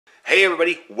Hey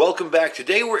everybody, welcome back.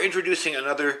 Today we're introducing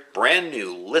another brand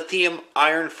new lithium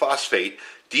iron phosphate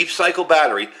deep cycle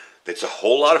battery that's a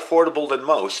whole lot affordable than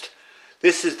most.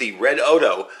 This is the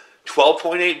Redodo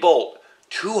 12.8 volt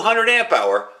 200 amp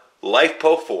hour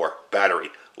LiFePO4 battery.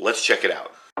 Let's check it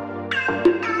out.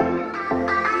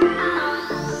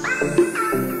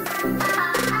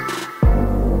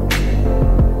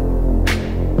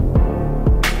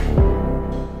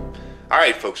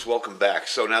 Alright folks, welcome back.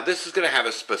 So now this is going to have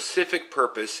a specific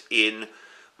purpose in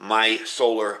my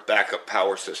solar backup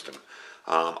power system.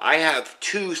 I have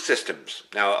two systems.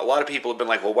 Now a lot of people have been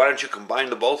like, well, why don't you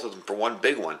combine the both of them for one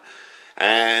big one?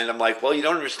 And I'm like, well, you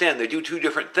don't understand. They do two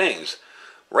different things.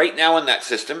 Right now in that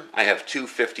system, I have two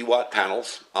 50-watt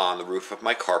panels on the roof of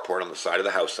my carport on the side of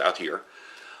the house out here.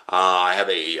 I have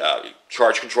a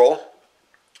charge control,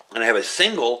 and I have a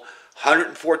single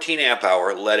 114 amp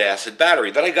hour lead acid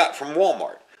battery that I got from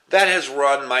Walmart. That has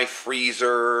run my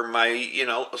freezer, my,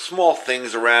 small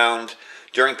things around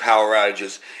during power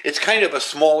outages. It's kind of a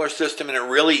smaller system, and it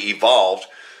really evolved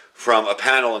from a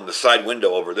panel in the side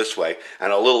window over this way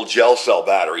and a little gel cell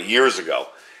battery years ago.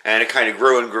 And it kind of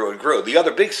grew and grew and grew. The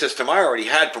other big system I already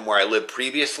had from where I lived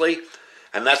previously,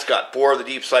 and that's got 4 of the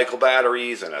deep cycle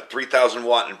batteries and a 3,000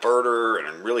 watt inverter and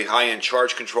a really high-end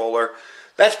charge controller.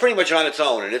 That's pretty much on its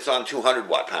own, and it's on 200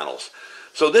 watt panels.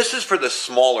 So this is for the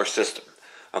smaller system,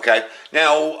 okay?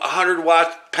 Now, 100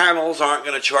 watt panels aren't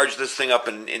going to charge this thing up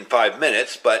in 5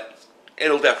 minutes, but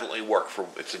it'll definitely work for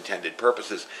its intended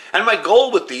purposes. And my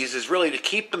goal with these is really to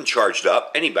keep them charged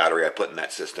up, any battery I put in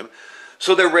that system,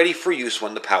 so they're ready for use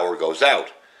when the power goes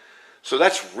out. So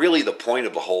that's really the point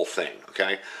of the whole thing,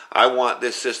 okay? I want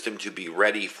this system to be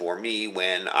ready for me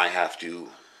when I have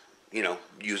to,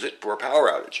 use it for a power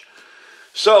outage.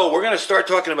 So we're going to start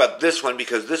talking about this one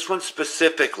because this one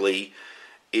specifically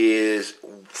is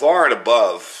far and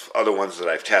above other ones that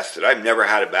I've tested. I've never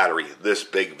had a battery this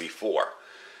big before.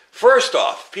 First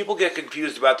off, people get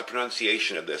confused about the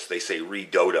pronunciation of this. They say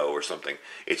Redodo or something.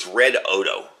 It's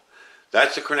Redodo.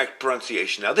 That's the correct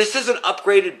pronunciation. Now this is an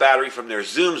upgraded battery from their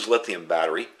Zoom's lithium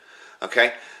battery.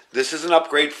 Okay, this is an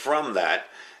upgrade from that.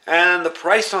 And the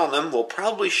price on them will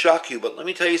probably shock you, but let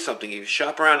me tell you something. If you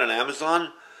shop around on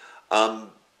Amazon,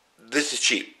 this is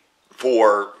cheap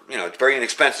for, it's very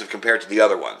inexpensive compared to the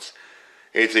other ones.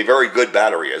 It's a very good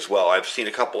battery as well. I've seen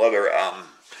a couple other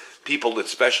people that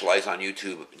specialize on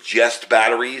YouTube, just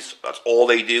batteries, that's all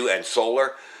they do, and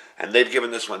solar, and they've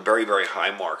given this one very, very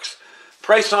high marks.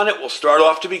 Price on it will start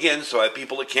off to begin, so I have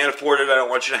people that can't afford it, I don't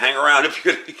want you to hang around if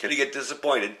you're going to get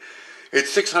disappointed.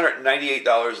 It's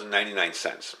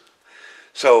 $698.99.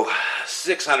 So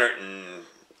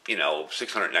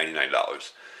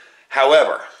 $699.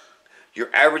 However, your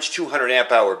average 200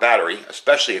 amp hour battery,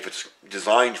 especially if it's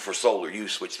designed for solar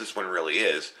use, which this one really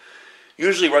is,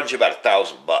 usually runs you about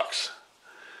 $1,000.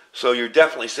 So you're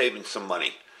definitely saving some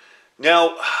money.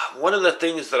 Now, one of the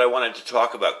things that I wanted to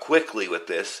talk about quickly with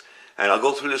this, and I'll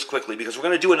go through this quickly because we're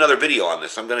going to do another video on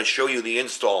this. I'm going to show you the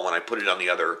install when I put it on the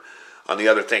other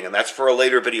thing, and that's for a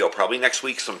later video, probably next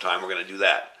week sometime. We're going to do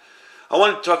that. I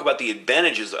want to talk about the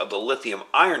advantages of the lithium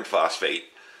iron phosphate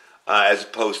as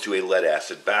opposed to a lead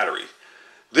acid battery.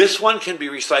 This one can be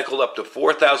recycled up to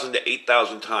 4,000 to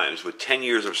 8,000 times with 10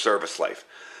 years of service life.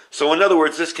 So in other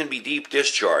words, this can be deep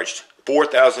discharged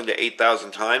 4,000 to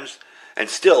 8,000 times and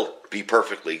still be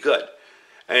perfectly good.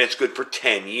 And it's good for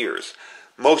 10 years.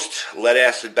 Most lead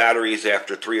acid batteries,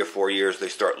 after 3 or 4 years, they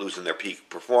start losing their peak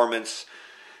performance.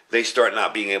 They start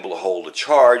not being able to hold a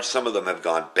charge. Some of them have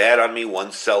gone bad on me.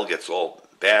 One cell gets all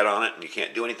bad on it and you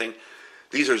can't do anything.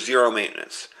 These are zero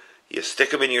maintenance. You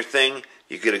stick them in your thing,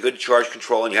 you get a good charge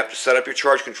control, and you have to set up your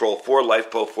charge control for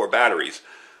LiFePO4 batteries.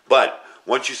 But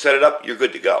once you set it up, you're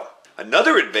good to go.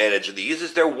 Another advantage of these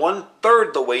is they're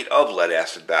 1/3 the weight of lead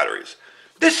acid batteries.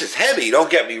 This is heavy, don't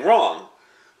get me wrong,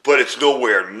 but it's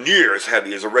nowhere near as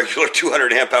heavy as a regular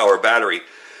 200 amp hour battery.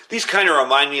 These kind of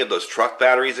remind me of those truck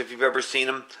batteries if you've ever seen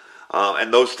them,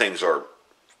 and those things are a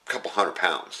couple 100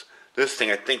 pounds. This thing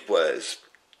I think was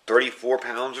 34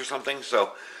 pounds or something,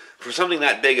 so for something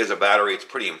that big as a battery, it's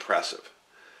pretty impressive.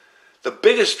 The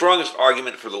biggest, strongest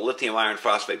argument for the lithium iron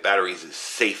phosphate batteries is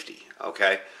safety,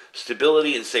 okay?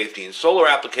 Stability and safety. In solar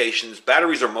applications,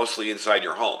 batteries are mostly inside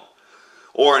your home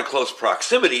or in close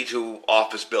proximity to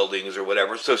office buildings or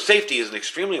whatever, so safety is an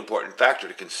extremely important factor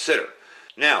to consider.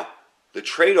 Now, the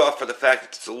trade-off for the fact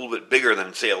that it's a little bit bigger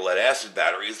than, say, a lead acid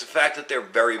battery is the fact that they're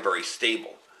very, very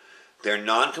stable. They're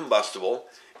non-combustible,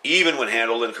 even when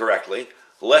handled incorrectly,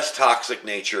 less toxic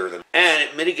nature, and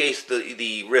it mitigates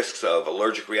the risks of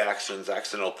allergic reactions,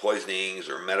 accidental poisonings,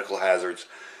 or medical hazards.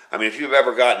 I mean, if you've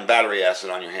ever gotten battery acid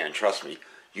on your hand, trust me,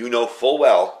 you know full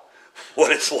well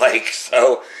what it's like.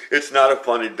 So it's not a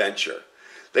fun adventure.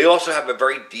 They also have a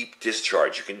very deep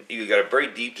discharge. You got a very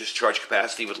deep discharge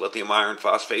capacity with lithium iron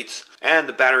phosphates, and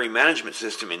the battery management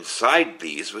system inside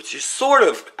these, which is sort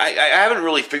of, I haven't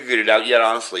really figured it out yet,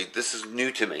 honestly. This is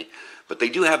new to me. But they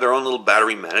do have their own little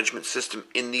battery management system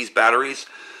in these batteries,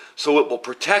 so it will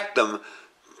protect them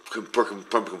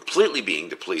from completely being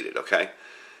depleted, okay?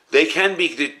 They can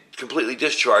be completely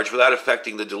discharged without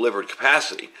affecting the delivered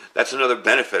capacity. That's another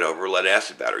benefit over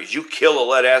lead-acid batteries. You kill a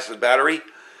lead-acid battery,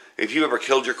 if you ever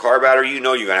killed your car battery, you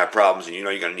know you're going to have problems and you know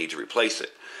you're going to need to replace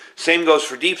it. Same goes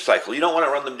for deep cycle. You don't want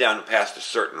to run them down past a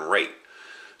certain rate.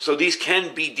 So these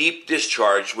can be deep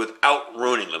discharged without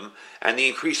ruining them, and the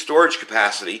increased storage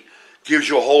capacity gives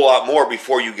you a whole lot more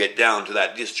before you get down to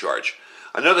that discharge.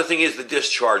 Another thing is the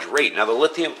discharge rate. Now, the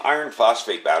lithium iron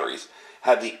phosphate batteries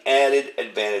have the added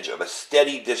advantage of a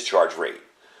steady discharge rate.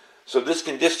 So this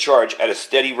can discharge at a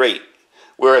steady rate,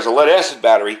 whereas a lead-acid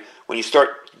battery, when you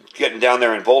start getting down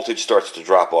there and voltage starts to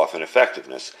drop off in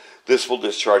effectiveness, this will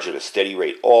discharge at a steady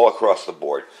rate all across the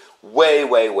board. Way,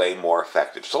 way, way more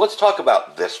effective. So let's talk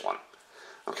about this one,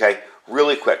 okay,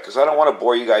 really quick, because I don't want to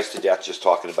bore you guys to death just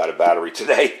talking about a battery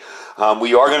today.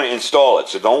 We are going to install it,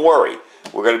 so don't worry.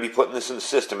 We're going to be putting this in the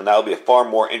system, and that'll be a far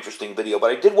more interesting video.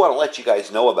 But I did want to let you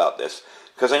guys know about this,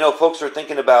 because I know folks are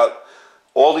thinking about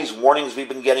all these warnings we've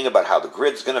been getting about how the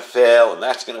grid's going to fail, and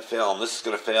that's going to fail, and this is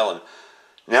going to fail, and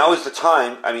now is the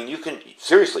time. I mean, you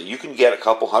can get a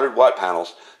couple 100-watt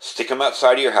panels, stick them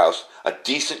outside of your house, a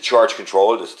decent charge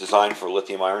controller that's designed for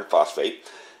lithium iron phosphate,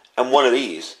 and one of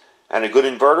these, and a good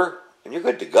inverter, and you're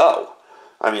good to go.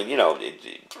 I mean, you know,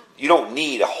 you don't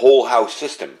need a whole house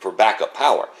system for backup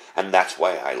power, and that's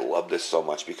why I love this so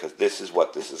much, because this is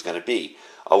what this is going to be.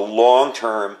 A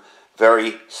long-term,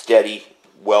 very steady,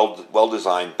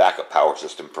 well-designed backup power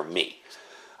system for me.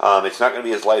 It's not going to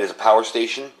be as light as a power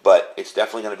station, but it's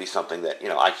definitely going to be something that, you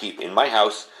know, I keep in my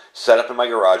house, set up in my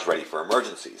garage, ready for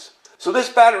emergencies. So this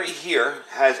battery here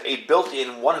has a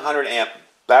built-in 100 amp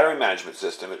battery management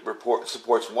system. It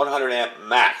supports 100 amp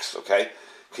max, okay?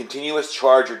 Continuous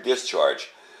charge or discharge.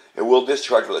 It will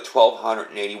discharge with a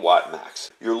 1280 watt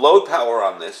max. Your load power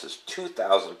on this is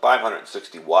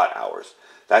 2,560 watt hours.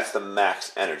 That's the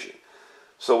max energy.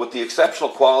 So with the exceptional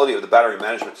quality of the battery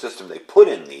management system they put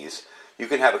in these, you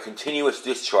can have a continuous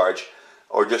discharge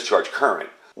or discharge current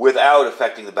without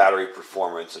affecting the battery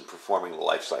performance and performing the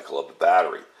life cycle of the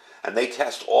battery. And they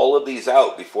test all of these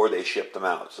out before they ship them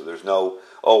out. So there's no,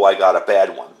 oh, I got a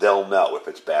bad one. They'll know if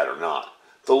it's bad or not.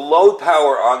 The load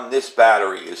power on this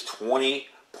battery is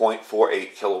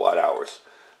 20.48 kilowatt hours.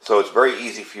 So it's very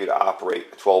easy for you to operate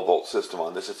a 12-volt system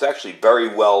on this. It's actually very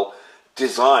well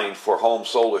designed for home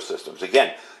solar systems.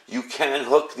 Again, you can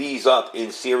hook these up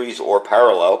in series or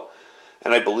parallel.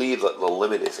 And I believe that the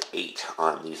limit is 8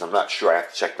 on these. I'm not sure. I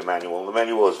have to check the manual. The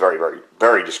manual is very, very,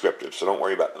 very descriptive, so don't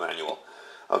worry about the manual.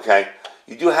 Okay?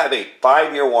 You do have a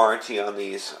 5-year warranty on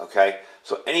these. Okay?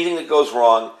 So anything that goes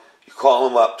wrong, you call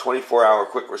them up, 24-hour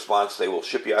quick response. They will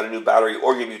ship you out a new battery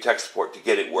or give you tech support to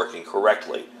get it working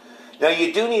correctly. Now,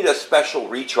 you do need a special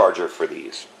recharger for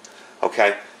these.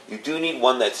 Okay? You do need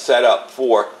one that's set up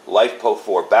for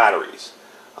LiFePO4 batteries.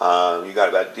 You got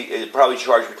about, it probably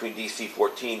charges between DC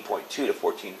 14.2 to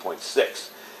 14.6.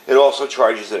 It also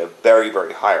charges at a very,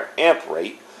 very higher amp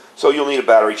rate, so you'll need a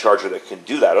battery charger that can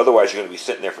do that. Otherwise, you're going to be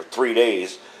sitting there for 3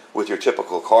 days with your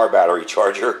typical car battery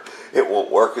charger. It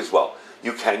won't work as well.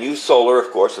 You can use solar,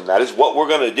 of course, and that is what we're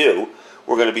going to do.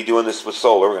 We're going to be doing this with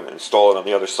solar. We're going to install it on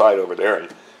the other side over there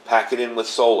and pack it in with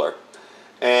solar.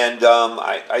 And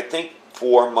I think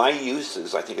for my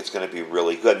uses, I think it's going to be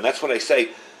really good. And that's what I say.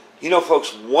 You know,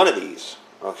 folks, one of these,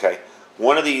 okay,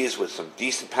 one of these with some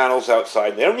decent panels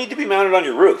outside, they don't need to be mounted on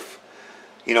your roof.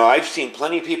 You know, I've seen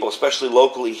plenty of people, especially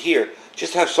locally here,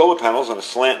 just have solar panels on a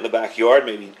slant in the backyard,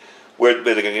 maybe where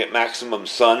they're going to get maximum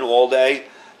sun all day.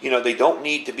 You know, they don't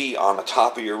need to be on the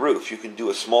top of your roof. You can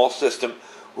do a small system,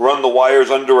 run the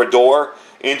wires under a door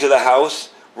into the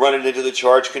house, run it into the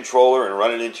charge controller, and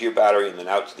run it into your battery, and then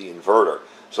out to the inverter.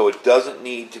 So it doesn't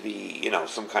need to be, you know,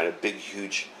 some kind of big,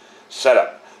 huge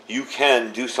setup. You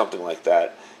can do something like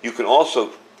that. You can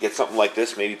also get something like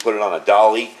this, maybe put it on a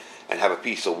dolly and have a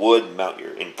piece of wood and mount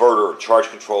your inverter or charge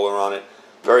controller on it.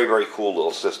 Very, very cool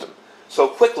little system. So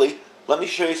quickly, let me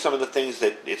show you some of the things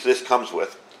that this comes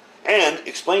with and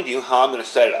explain to you how I'm going to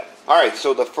set it up. Alright,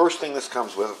 so the first thing this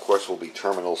comes with, of course, will be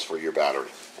terminals for your battery.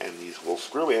 And these will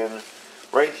screw in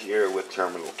right here with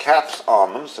terminal caps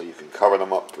on them, so you can cover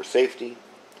them up for safety,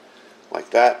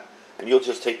 like that. And you'll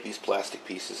just take these plastic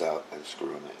pieces out and screw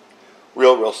them in.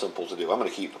 Real simple to do. I'm going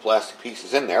to keep the plastic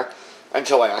pieces in there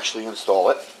until I actually install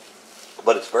it.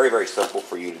 but it's very, very simple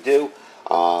for you to do.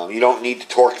 You don't need to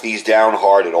torque these down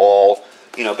hard at all.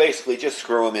 Basically just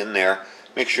screw them in there.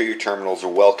 Make sure your terminals are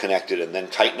well connected, and then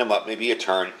tighten them up maybe a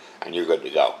turn, and you're good to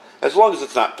go. As long as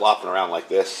it's not flopping around like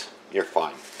this, you're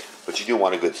fine. But you do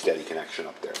want a good steady connection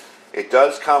up there. It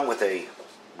does come with a,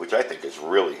 which I think is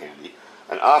really handy,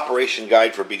 an operation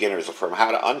guide for beginners from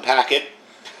how to unpack it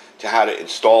to how to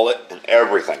install it and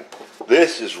everything.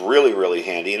 This is really, really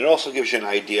handy, and it also gives you an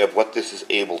idea of what this is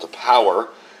able to power,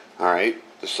 all right,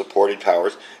 the supported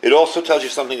powers. It also tells you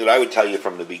something that I would tell you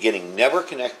from the beginning: never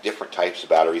connect different types of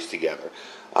batteries together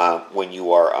when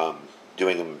you are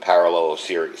doing them in parallel or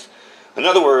series. In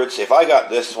other words, if I got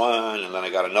this one and then I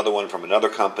got another one from another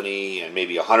company and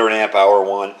maybe a 100 amp hour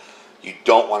one, you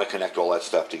don't want to connect all that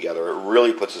stuff together. It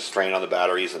really puts a strain on the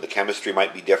batteries, and the chemistry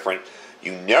might be different.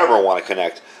 You never want to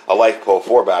connect a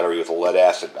LiFePO4 battery with a lead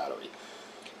acid battery.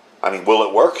 I mean, will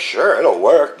it work? Sure, it'll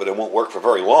work, but it won't work for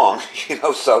very long.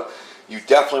 So you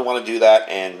definitely want to do that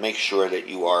and make sure that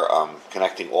you are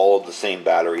connecting all of the same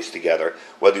batteries together,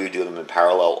 whether you do them in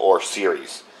parallel or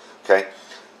series. Okay?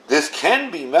 This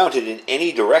can be mounted in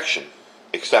any direction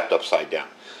except upside down.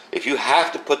 If you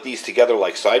have to put these together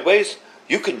like sideways,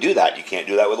 you can do that. You can't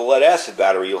do that with a lead acid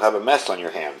battery. You'll have a mess on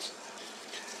your hands.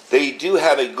 They do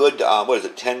have a good,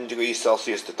 10 degrees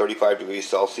Celsius to 35 degrees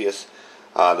Celsius.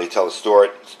 They tell us store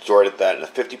it at that in a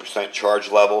 50%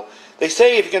 charge level. They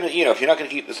say if you're not going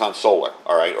to keep this on solar,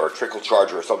 all right, or a trickle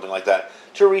charger or something like that,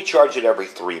 to recharge it every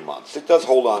 3 months. It does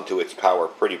hold on to its power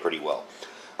pretty well.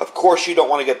 Of course, you don't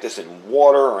want to get this in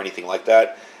water or anything like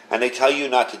that, and they tell you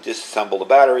not to disassemble the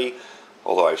battery,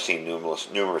 although I've seen numerous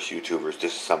YouTubers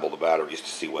disassemble the batteries to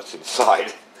see what's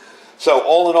inside. So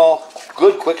all in all,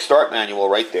 good quick start manual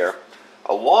right there,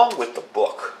 along with the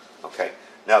book. Okay,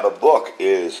 now the book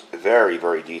is very,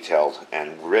 very detailed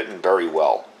and written very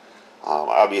well.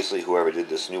 Obviously, whoever did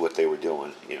this knew what they were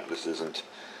doing.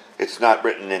 It's not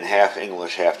written in half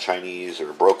English, half Chinese,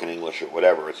 or broken English, or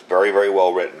whatever. It's very, very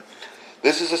well written.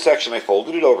 This is a section, I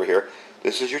folded it over here.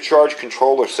 This is your charge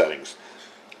controller settings.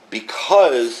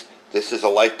 Because this is a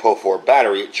LiFePO4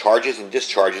 battery, it charges and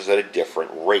discharges at a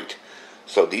different rate.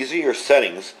 So these are your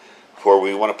settings for what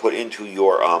we want to put into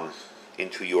your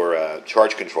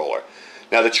charge controller.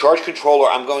 Now the charge controller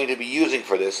I'm going to be using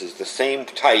for this is the same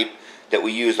type that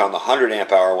we used on the 100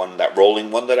 amp hour one, that rolling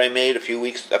one that I made a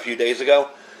few days ago.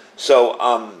 So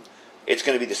it's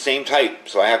going to be the same type,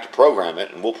 so I have to program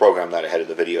it, and we'll program that ahead of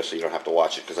the video so you don't have to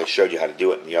watch it, because I showed you how to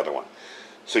do it in the other one.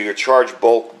 So your charge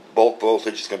bulk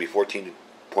voltage is going to be 14.4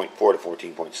 to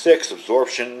 14.6.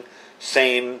 Absorption,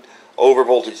 same. Over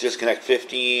voltage disconnect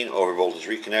 15. Over voltage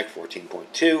reconnect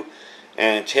 14.2.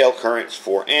 And tail currents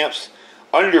 4 amps.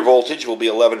 Under voltage will be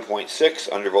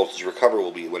 11.6. Under voltage recover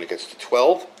will be when it gets to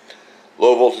 12.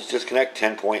 Low voltage disconnect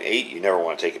 10.8. You never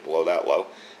want to take it below that low.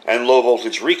 And low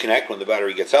voltage reconnect when the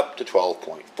battery gets up to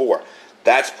 12.4.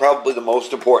 That's probably the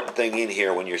most important thing in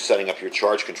here when you're setting up your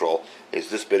charge control, is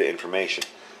this bit of information.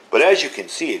 But as you can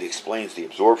see, it explains the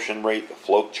absorption rate, the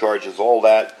float charges, all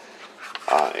that.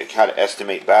 How to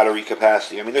estimate battery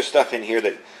capacity. I mean, there's stuff in here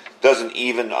that doesn't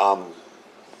even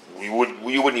you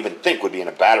wouldn't even think would be in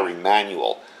a battery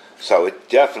manual. So it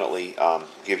definitely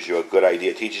gives you a good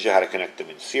idea. It teaches you how to connect them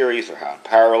in series or how in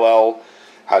parallel,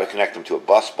 how to connect them to a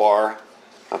bus bar.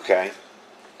 Okay.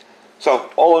 So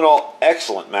all in all,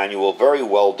 excellent manual, very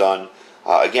well done.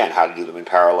 Again, how to do them in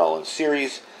parallel and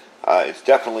series. It's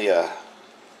definitely a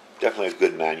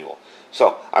good manual.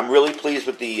 So I'm really pleased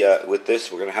with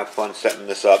this. We're going to have fun setting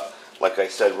this up. Like I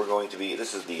said, we're going to be.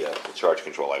 This is the charge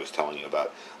control I was telling you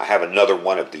about. I have another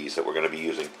one of these that we're going to be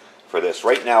using for this.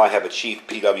 Right now, I have a cheap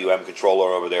PWM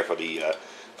controller over there for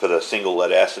the single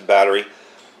lead acid battery.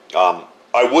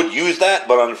 I would use that,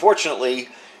 but unfortunately,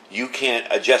 you can't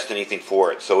adjust anything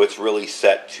for it. So it's really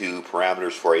set to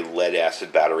parameters for a lead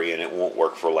acid battery, and it won't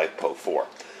work for LiFePO4.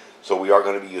 So we are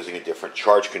going to be using a different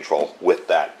charge control with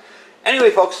that. Anyway,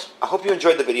 folks, I hope you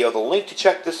enjoyed the video. The link to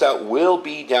check this out will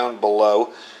be down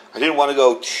below. I didn't want to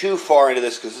go too far into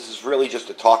this because this is really just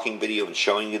a talking video and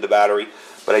showing you the battery.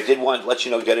 But I did want to let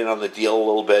you know, get in on the deal a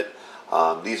little bit.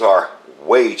 These are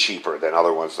way cheaper than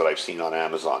other ones that I've seen on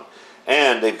Amazon.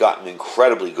 And they've gotten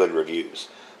incredibly good reviews.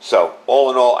 So,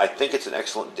 all in all, I think it's an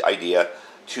excellent idea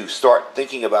to start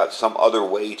thinking about some other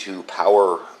way to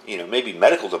power, maybe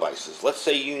medical devices. Let's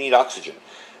say you need oxygen,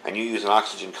 and you use an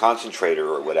oxygen concentrator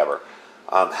or whatever.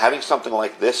 Having something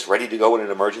like this ready to go in an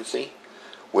emergency,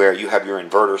 where you have your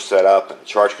inverter set up and a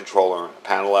charge controller and a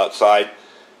panel outside,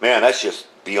 man, that's just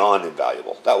beyond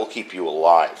invaluable. That will keep you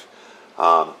alive.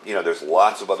 There's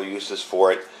lots of other uses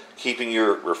for it. Keeping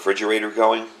your refrigerator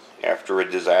going after a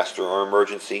disaster or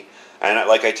emergency. And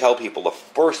like I tell people, the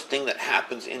first thing that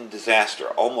happens in disaster,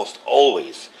 almost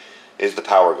always, is the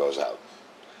power goes out.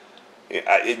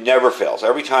 It never fails.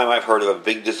 Every time I've heard of a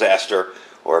big disaster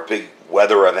or a big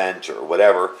weather event or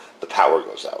whatever, the power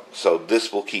goes out. So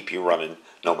this will keep you running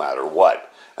no matter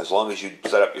what. As long as you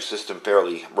set up your system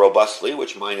fairly robustly,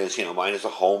 which mine is a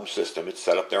home system. It's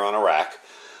set up there on a rack.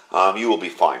 You will be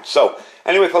fine. So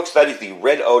anyway, folks, that is the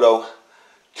Redodo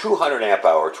 200 amp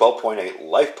hour 12.8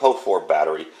 LiFePO4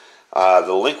 battery.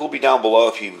 The link will be down below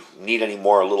if you need any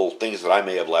more little things that I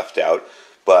may have left out.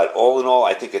 But all in all,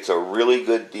 I think it's a really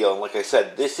good deal. And like I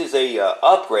said, this is a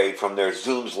upgrade from their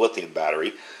Zoom's lithium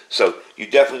battery. So you're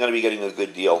definitely going to be getting a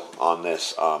good deal on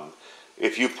this.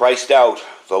 If you priced out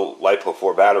the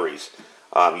LiFePO4 batteries,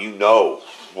 you know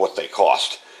what they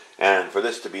cost. And for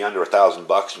this to be under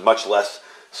 $1,000, much less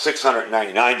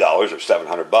 $699 or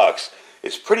 $700,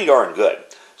 is pretty darn good.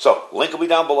 So link will be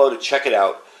down below to check it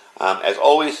out. As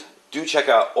always, do check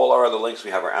out all our other links. We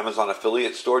have our Amazon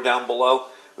affiliate store down below.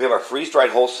 We have our freeze-dried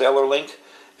wholesaler link,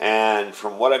 and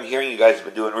from what I'm hearing, you guys have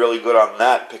been doing really good on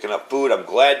that, picking up food. I'm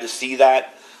glad to see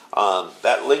that.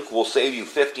 That link will save you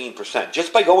 15%.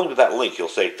 Just by going to that link, you'll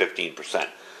save 15%.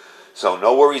 So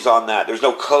no worries on that. There's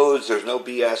no codes, there's no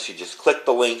BS. You just click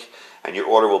the link, and your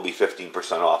order will be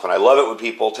 15% off. And I love it when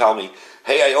people tell me,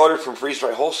 hey, I ordered from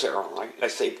freeze-dried wholesaler. I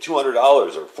saved $200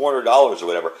 or $400 or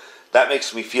whatever. That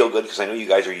makes me feel good because I know you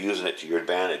guys are using it to your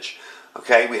advantage.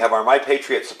 Okay, we have our My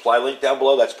Patriot supply link down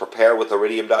below. That's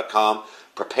preparewithiridium.com.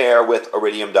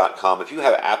 Preparewithiridium.com. If you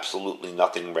have absolutely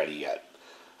nothing ready yet,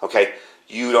 okay,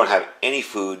 you don't have any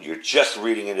food, you're just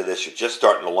reading into this, you're just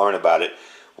starting to learn about it,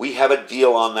 we have a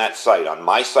deal on that site,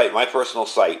 my personal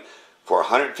site, for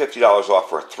 $150 off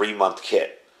for a 3-month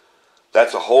kit.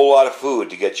 That's a whole lot of food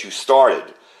to get you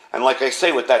started. And like I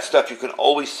say, with that stuff, you can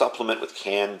always supplement with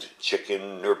canned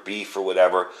chicken or beef or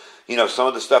whatever. Some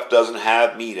of the stuff doesn't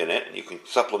have meat in it, and you can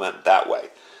supplement that way.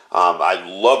 I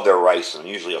love their rice, and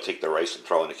usually I'll take the rice and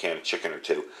throw in a can of chicken or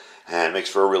two, and it makes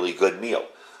for a really good meal.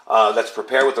 That's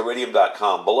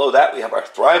preparewithiridium.com. Below that, we have our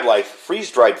Thrive Life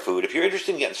freeze-dried food. If you're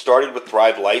interested in getting started with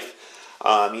Thrive Life,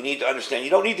 you need to understand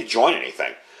you don't need to join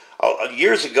anything.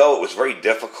 Years ago, it was very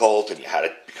difficult, and you had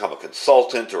to become a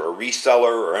consultant or a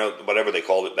reseller or whatever they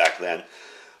called it back then.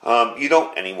 You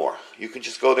don't anymore. You can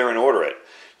just go there and order it.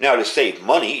 Now, to save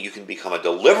money, you can become a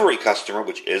delivery customer,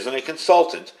 which isn't a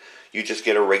consultant. You just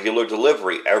get a regular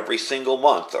delivery every single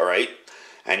month, all right?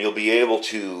 And you'll be able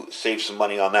to save some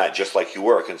money on that, just like you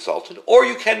were a consultant. Or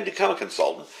you can become a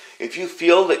consultant. If you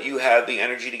feel that you have the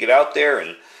energy to get out there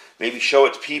and maybe show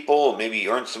it to people, maybe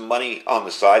earn some money on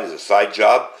the side as a side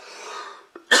job.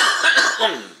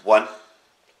 1,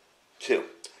 2.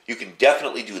 You can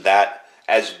definitely do that,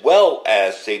 as well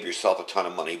as save yourself a ton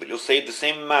of money. But you'll save the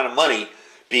same amount of money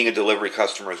being a delivery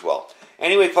customer as well.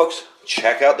 Anyway, folks,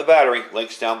 check out the battery.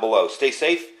 Links down below. Stay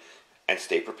safe and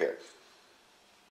stay prepared.